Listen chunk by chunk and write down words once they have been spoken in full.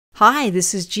Hi,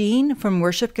 this is Jean from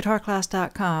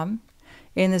worshipguitarclass.com.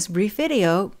 In this brief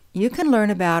video, you can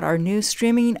learn about our new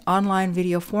streaming online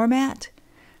video format,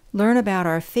 learn about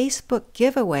our Facebook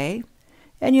giveaway,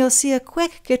 and you'll see a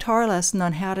quick guitar lesson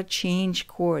on how to change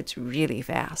chords really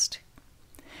fast.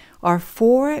 Our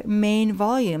 4 main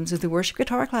volumes of the Worship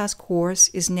Guitar Class course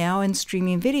is now in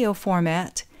streaming video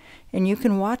format, and you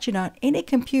can watch it on any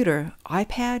computer,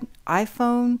 iPad,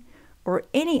 iPhone, or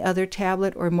any other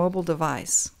tablet or mobile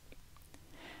device.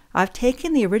 I've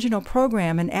taken the original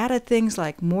program and added things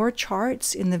like more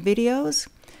charts in the videos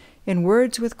and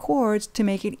words with chords to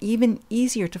make it even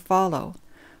easier to follow,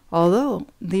 although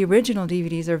the original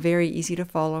DVDs are very easy to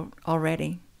follow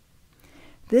already.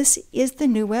 This is the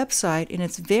new website, and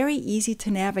it's very easy to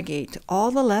navigate to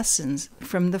all the lessons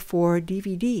from the 4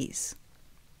 DVDs.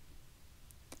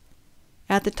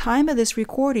 At the time of this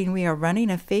recording, we are running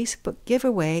a Facebook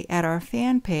giveaway at our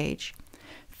fan page,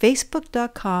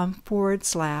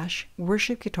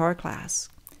 facebook.com/worshipguitarclass.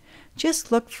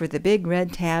 Just look for the big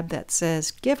red tab that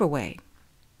says Giveaway.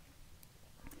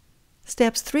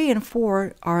 Steps 3 and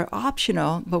 4 are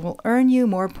optional but will earn you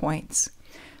more points.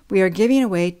 We are giving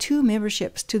away 2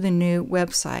 memberships to the new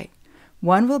website.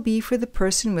 One will be for the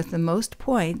person with the most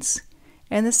points,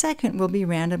 and the second will be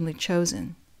randomly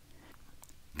chosen.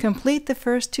 Complete the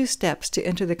first 2 steps to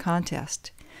enter the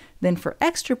contest. Then for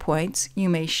extra points, you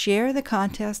may share the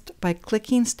contest by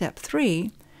clicking Step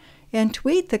 3 and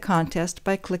tweet the contest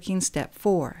by clicking Step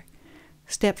 4.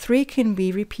 Step 3 can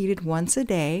be repeated once a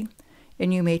day,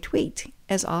 and you may tweet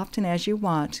as often as you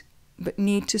want, but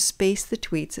need to space the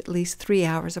tweets at least 3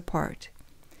 hours apart.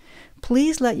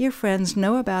 Please let your friends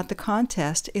know about the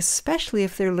contest, especially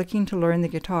if they're looking to learn the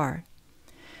guitar.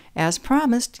 As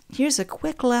promised, here's a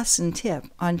quick lesson tip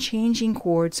on changing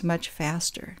chords much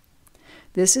faster.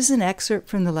 This is an excerpt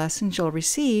from the lessons you'll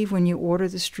receive when you order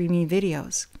the streaming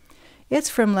videos. It's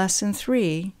from Lesson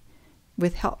 3,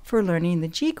 with help for learning the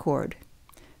G chord.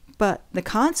 But the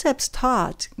concepts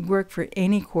taught work for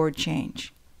any chord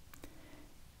change.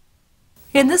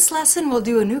 In this lesson, we'll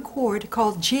do a new chord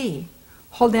called G.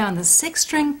 Hold down the 6th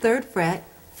string 3rd fret,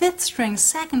 5th string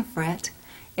 2nd fret,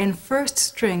 and 1st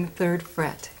string 3rd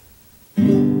fret.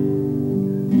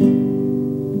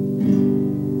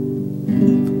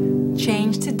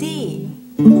 Change to D.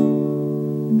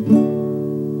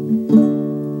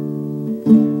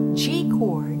 G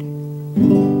chord.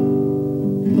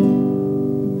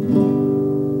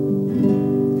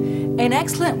 An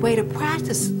excellent way to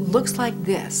practice looks like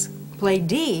this. Play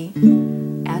D.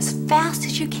 As fast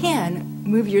as you can,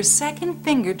 move your 2nd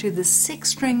finger to the 6th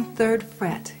string 3rd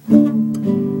fret.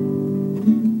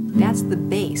 That's the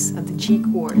base of the G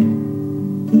chord.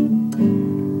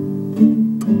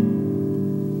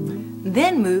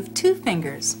 Then move 2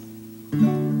 fingers,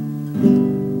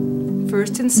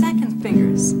 1st and 2nd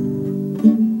fingers,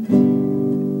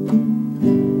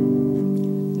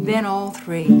 then all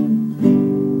 3.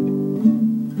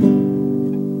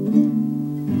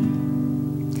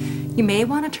 You may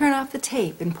want to turn off the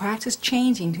tape and practice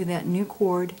changing to that new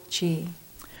chord G.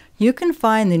 You can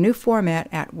find the new format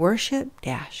at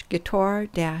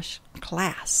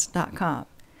worship-guitar-class.com.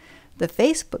 The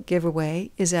Facebook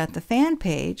giveaway is at the fan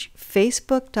page,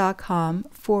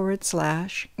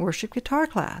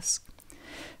 facebook.com/worshipguitarclass.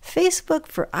 Facebook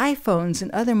for iPhones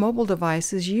and other mobile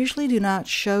devices usually do not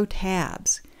show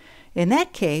tabs. In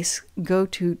that case, go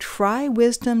to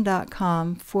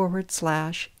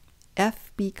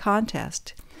trywisdom.com/FB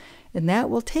contest, and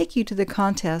that will take you to the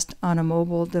contest on a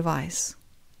mobile device.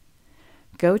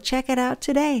 Go check it out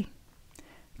today.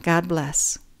 God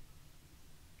bless.